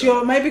 Maybe because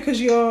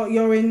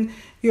you're in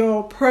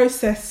your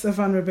process of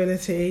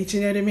vulnerability. Do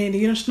you know what I mean?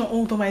 You're just not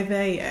all the way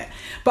there yet.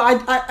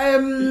 But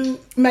I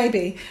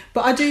maybe.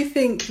 But I do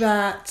think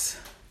that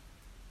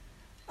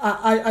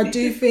I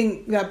do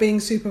think that being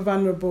super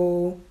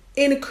vulnerable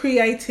in a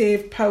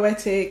creative,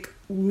 poetic,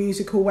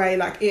 musical way,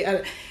 like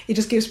it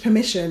just gives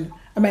permission.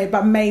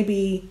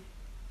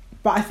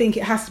 But I think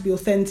it has to be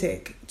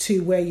authentic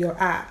to where you're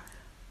at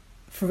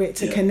for it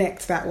to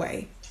connect that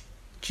way.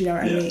 Do you know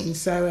what I mean?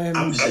 So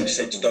I would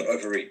say just don't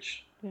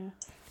overreach. Yeah.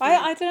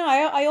 I don't know.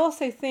 I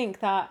also think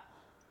that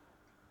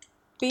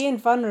being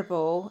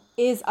vulnerable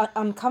is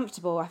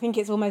uncomfortable. I think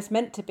it's almost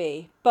meant to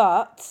be.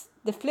 But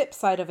the flip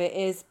side of it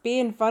is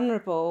being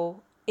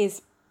vulnerable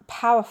is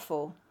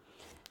powerful.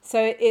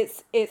 So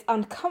it's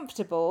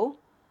uncomfortable,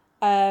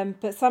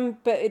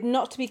 but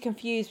not to be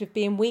confused with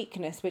being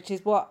weakness, which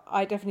is what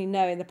I definitely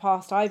know in the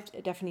past I've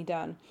definitely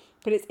done.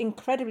 But it's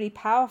incredibly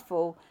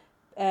powerful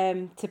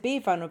to be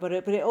vulnerable,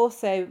 but it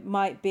also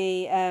might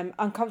be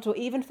uncomfortable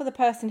even for the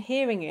person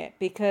hearing it,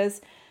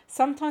 because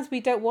sometimes we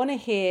don't want to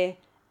hear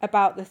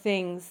about the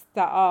things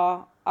that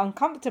are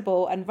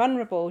uncomfortable and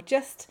vulnerable,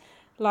 just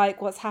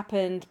like what's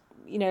happened,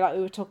 like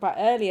we were talking about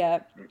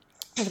earlier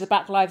with the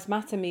Black Lives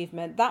Matter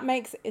movement.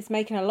 It's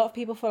making a lot of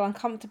people feel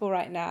uncomfortable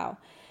right now.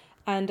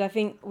 And I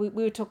think we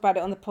were talking about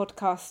it on the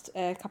podcast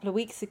a couple of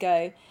weeks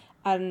ago,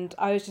 and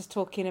I was just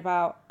talking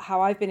about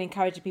how I've been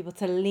encouraging people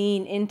to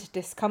lean into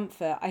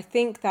discomfort. I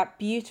think that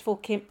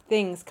beautiful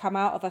things come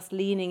out of us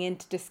leaning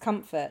into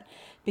discomfort,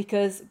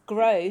 because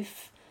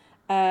growth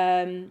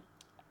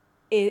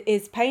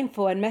is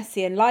painful and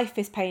messy, and life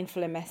is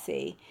painful and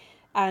messy,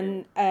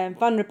 and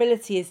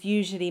vulnerability is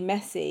usually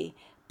messy,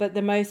 but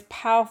the most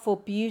powerful,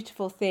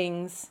 beautiful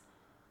things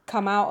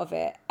come out of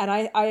it. And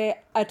I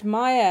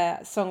admire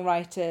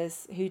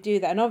songwriters who do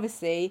that. And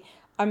obviously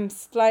I'm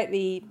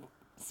slightly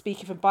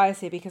speaking from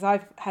bias here because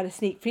I've had a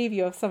sneak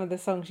preview of some of the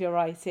songs you're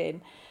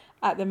writing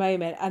at the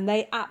moment, and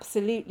they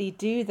absolutely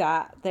do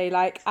that. They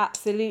like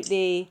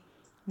absolutely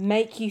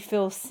make you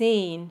feel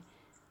seen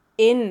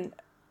in,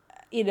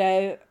 you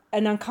know,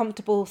 an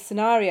uncomfortable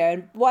scenario.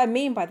 And what I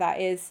mean by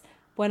that is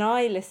when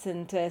I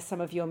listen to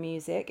some of your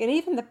music, and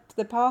even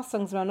the past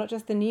songs, well, not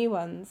just the new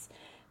ones,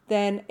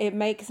 then it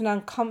makes an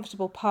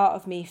uncomfortable part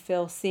of me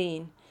feel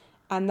seen.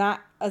 And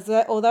that,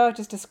 although I've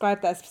just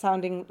described that as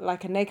sounding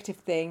like a negative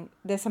thing,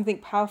 there's something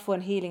powerful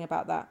and healing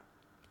about that.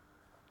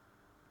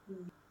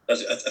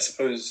 I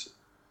suppose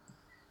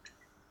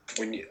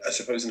in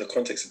the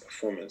context of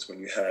performance, when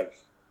you have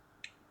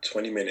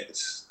 20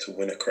 minutes to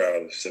win a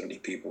crowd of 70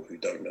 people who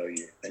don't know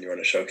you, and you're on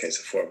a showcase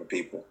of 4 other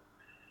people,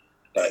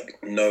 like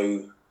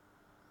know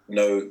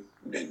your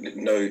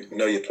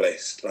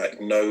place. Like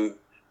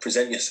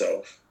present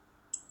yourself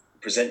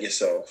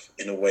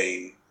in a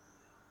way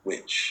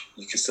which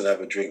you can still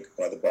have a drink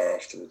by the bar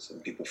afterwards,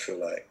 and people feel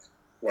like,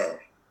 wow,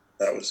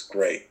 that was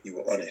great. You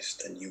were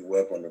honest and you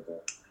were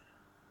vulnerable,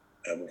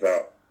 and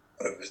without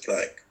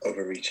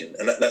overreaching.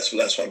 And that's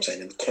what I'm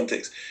saying in the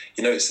context.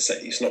 You know,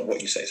 it's not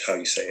what you say, it's how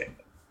you say it.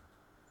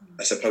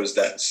 I suppose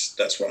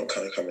that's what I'm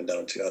kind of coming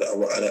down to. I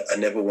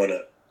never want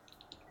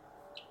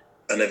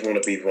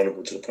to be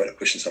vulnerable to the point of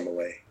pushing someone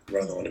away.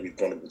 Rather, I want to be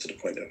vulnerable to the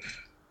point of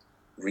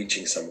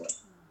reaching someone.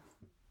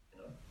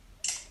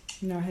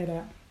 No, I hear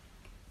that.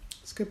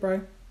 It's good,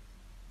 bro.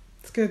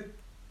 It's good.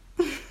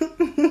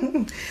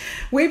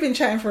 We've been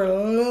chatting for a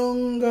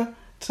long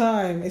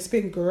time. It's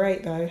been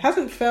great though. It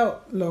hasn't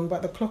felt long,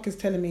 but the clock is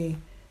telling me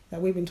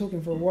that we've been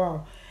talking for a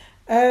while.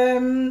 I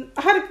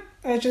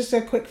had just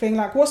a quick thing,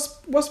 like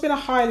what's been a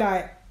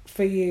highlight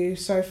for you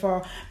so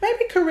far?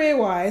 Maybe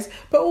career-wise,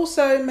 but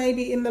also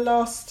maybe in the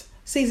last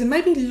season,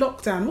 maybe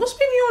lockdown. What's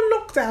been your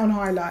lockdown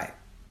highlight?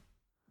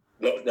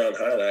 Lockdown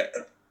highlight?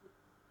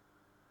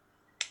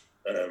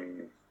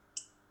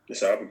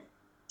 This album.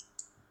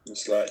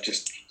 It's like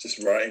just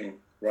writing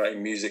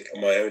music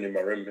on my own in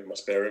my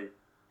spare room.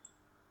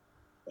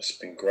 It's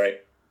been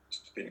great.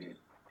 It's been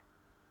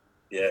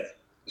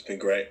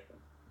great.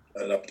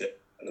 I loved it.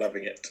 I'm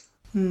loving it.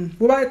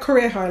 What about a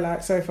career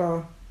highlight so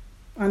far?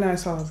 I know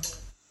it's hard.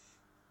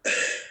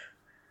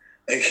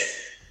 A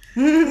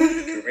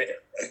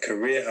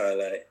career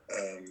highlight.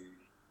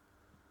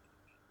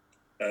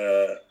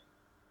 I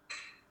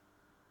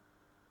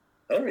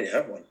don't really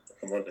have one,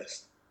 if I'm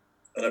honest.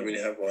 I don't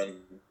really have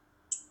one.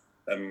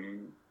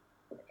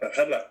 I've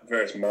had like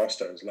various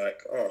milestones,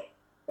 like, oh,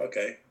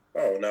 okay,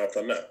 oh, now I've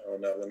done that, oh,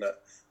 now I've done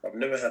that. I've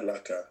never had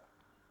like a,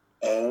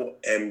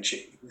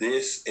 OMG,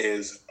 this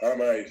is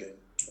amazing.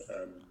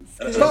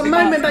 But a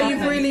moment that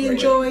you've really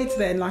enjoyed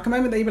then, like a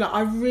moment that you've been like,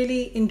 I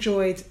really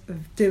enjoyed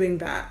doing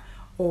that,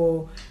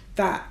 or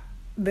that,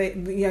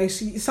 you know,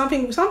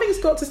 something's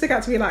got to stick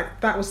out to me,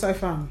 like, that was so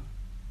fun,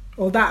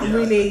 or that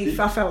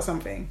I felt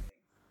something.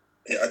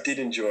 Yeah, I did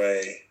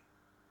enjoy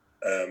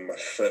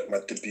my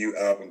debut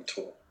album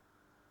tour.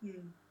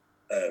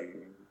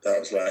 That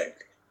was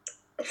like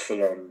a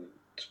full-on,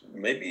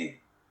 maybe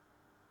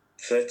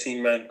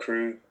 13-man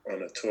crew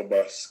on a tour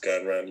bus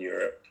going around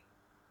Europe,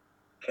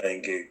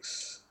 playing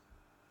gigs.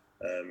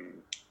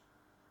 And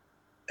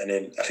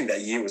then I think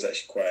that year was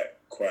actually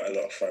quite a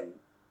lot of fun.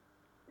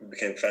 We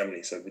became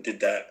family, so we did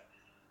that.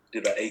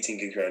 Did about 18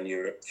 gigs around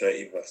Europe,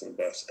 30 of us on the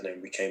bus, and then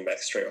we came back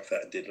straight off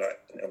that and did like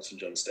an Elton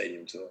John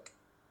Stadium tour.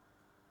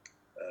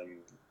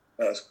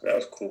 That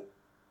was cool.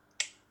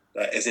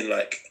 Like, as in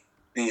like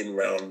being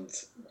around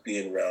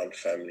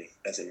family,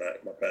 as in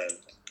like my band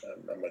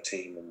and my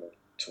team and my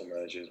tour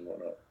managers and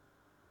whatnot.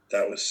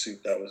 That was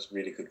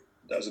really good.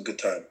 That was a good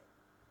time.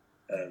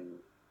 And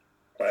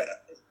I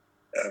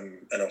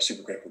was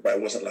super grateful. But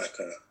it wasn't like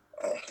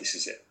this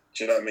is it.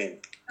 Do you know what I mean?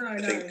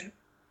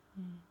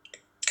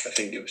 I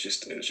think it was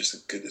just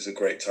a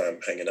great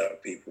time hanging out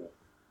with people.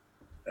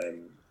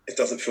 It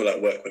doesn't feel like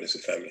work when it's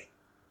with family.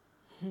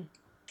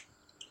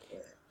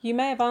 You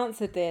may have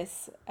answered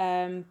this,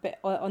 but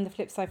on the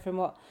flip side from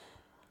what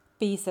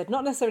B said,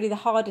 not necessarily the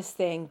hardest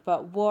thing,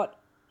 but what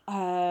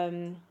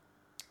have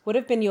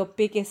been your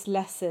biggest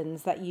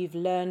lessons that you've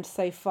learned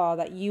so far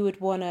that you would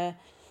want to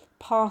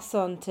pass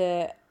on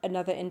to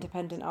another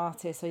independent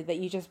artist, or that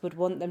you just would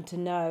want them to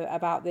know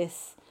about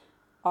this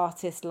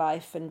artist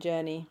life and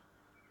journey?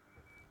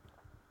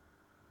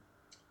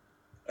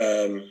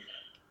 There's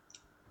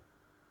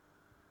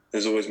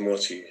always more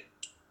to you.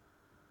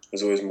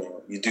 There's always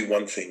more. You do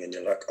one thing and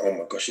you're like, oh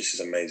my gosh, this is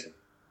amazing.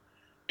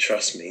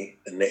 Trust me,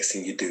 the next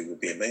thing you do will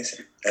be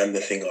amazing. And the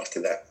thing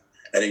after that.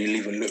 And then you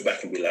even look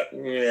back and be like,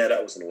 yeah,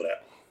 that wasn't all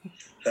that.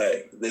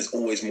 Like, there's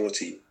always more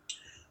to you.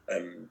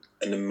 And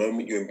the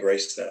moment you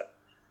embrace that,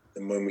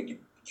 the moment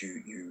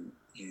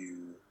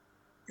you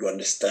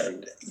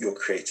understand your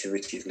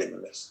creativity is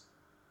limitless.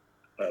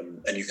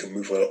 And you can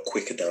move a lot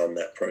quicker down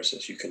that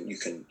process. You can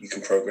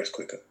progress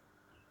quicker.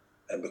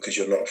 And because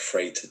you're not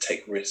afraid to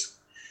take risks.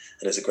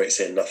 And there's a great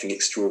saying, nothing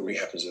extraordinary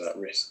happens without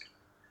risk.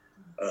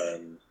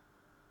 I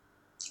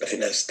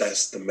think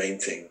that's the main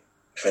thing,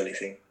 if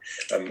anything.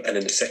 And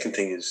then the second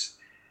thing is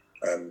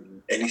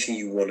Anything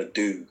you want to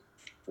do,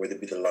 whether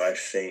it be the live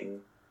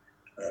thing,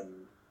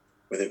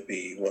 whether it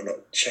be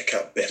whatnot, check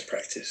out best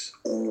practice.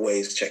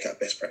 Always check out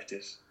best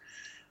practice.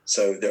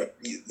 So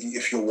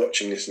if you're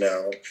watching this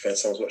now, if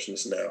someone's watching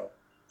this now,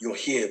 you're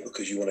here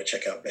because you want to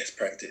check out best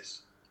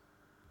practice.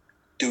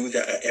 Do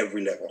that at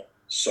every level.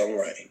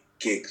 Songwriting,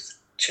 gigs,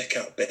 check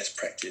out best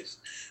practice.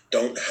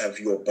 Don't have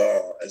your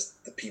bar as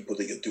the people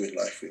that you're doing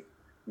life with.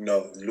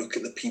 No, look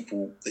at the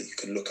people that you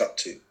can look up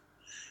to.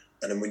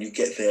 And then when you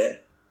get there,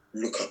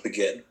 look up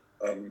again.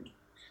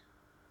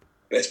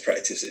 Best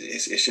practice,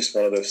 it's just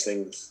one of those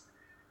things.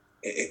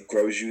 It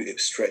grows you, it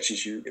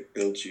stretches you, it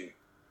builds you.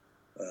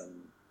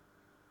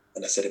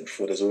 And I said it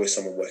before, there's always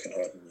someone working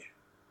hard on you.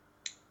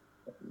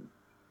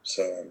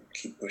 So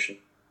keep pushing.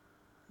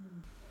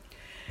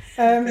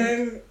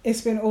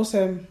 It's been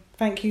awesome.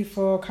 Thank you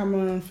for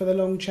coming on for the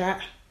long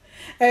chat.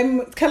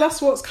 Tell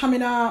us what's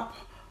coming up,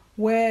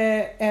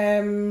 what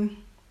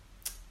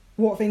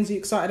things are you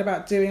excited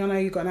about doing? I know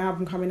you've got an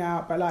album coming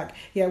out, but what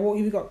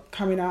have you got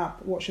coming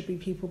up? What should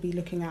people be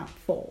looking out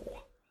for?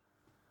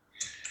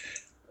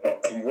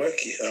 I'm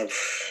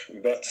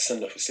about to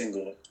send off a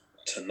single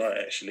tonight,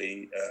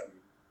 actually,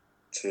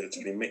 to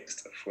be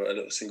mixed for a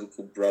little single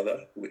called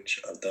Brother,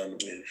 which I've done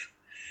with a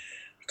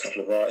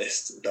couple of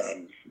artists that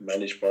I'm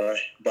managed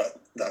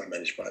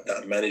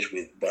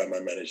with by my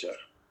manager.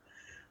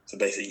 So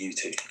basically you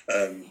two.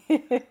 And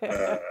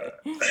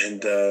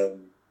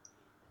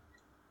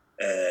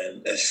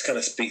it just kind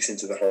of speaks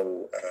into the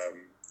whole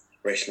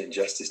racial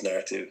injustice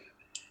narrative,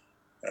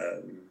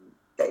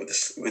 but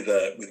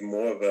with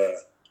more of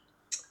a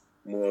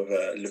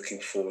looking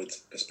forward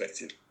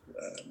perspective,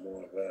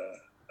 more of a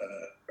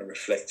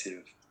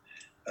reflective,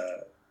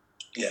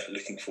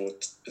 looking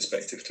forward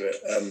perspective to it.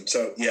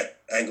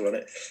 Angle on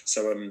it.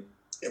 So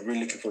really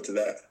looking forward to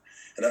that,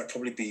 and that'll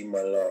probably be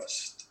my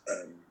last,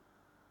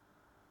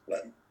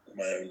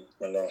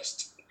 my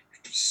last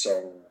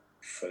song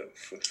for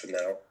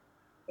now.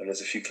 And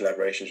there's a few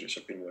collaborations which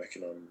I've been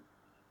working on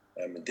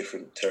in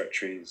different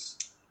territories,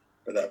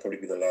 but that'll probably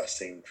be the last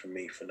thing for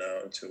me for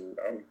now until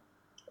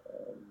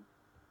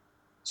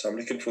so I'm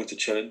looking forward to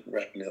chilling,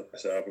 wrapping up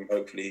this album.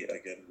 Hopefully,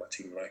 again, my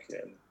team like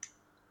it and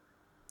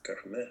go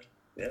from there.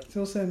 Yeah, it's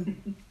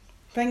awesome.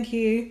 Thank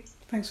you.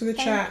 Thanks for the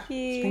chat.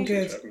 It's been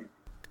good.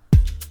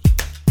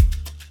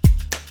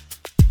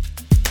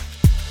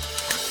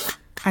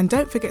 And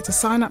don't forget to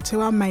sign up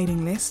to our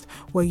mailing list,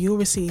 where you'll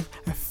receive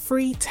a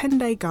free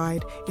 10-day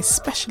guide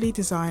especially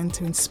designed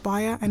to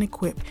inspire and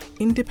equip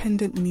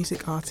independent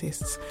music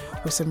artists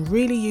with some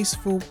really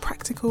useful,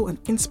 practical and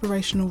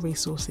inspirational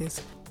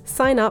resources.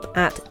 Sign up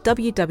at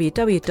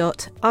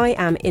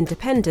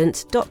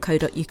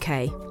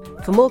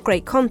www.iamindependent.co.uk. For more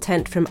great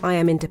content from I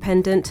Am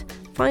Independent,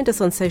 find us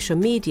on social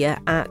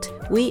media at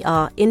We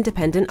Are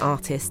Independent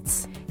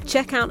Artists.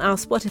 Check out our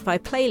Spotify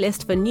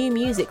playlist for new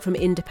music from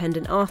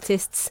independent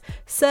artists.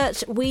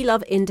 Search We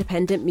Love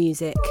Independent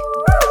Music.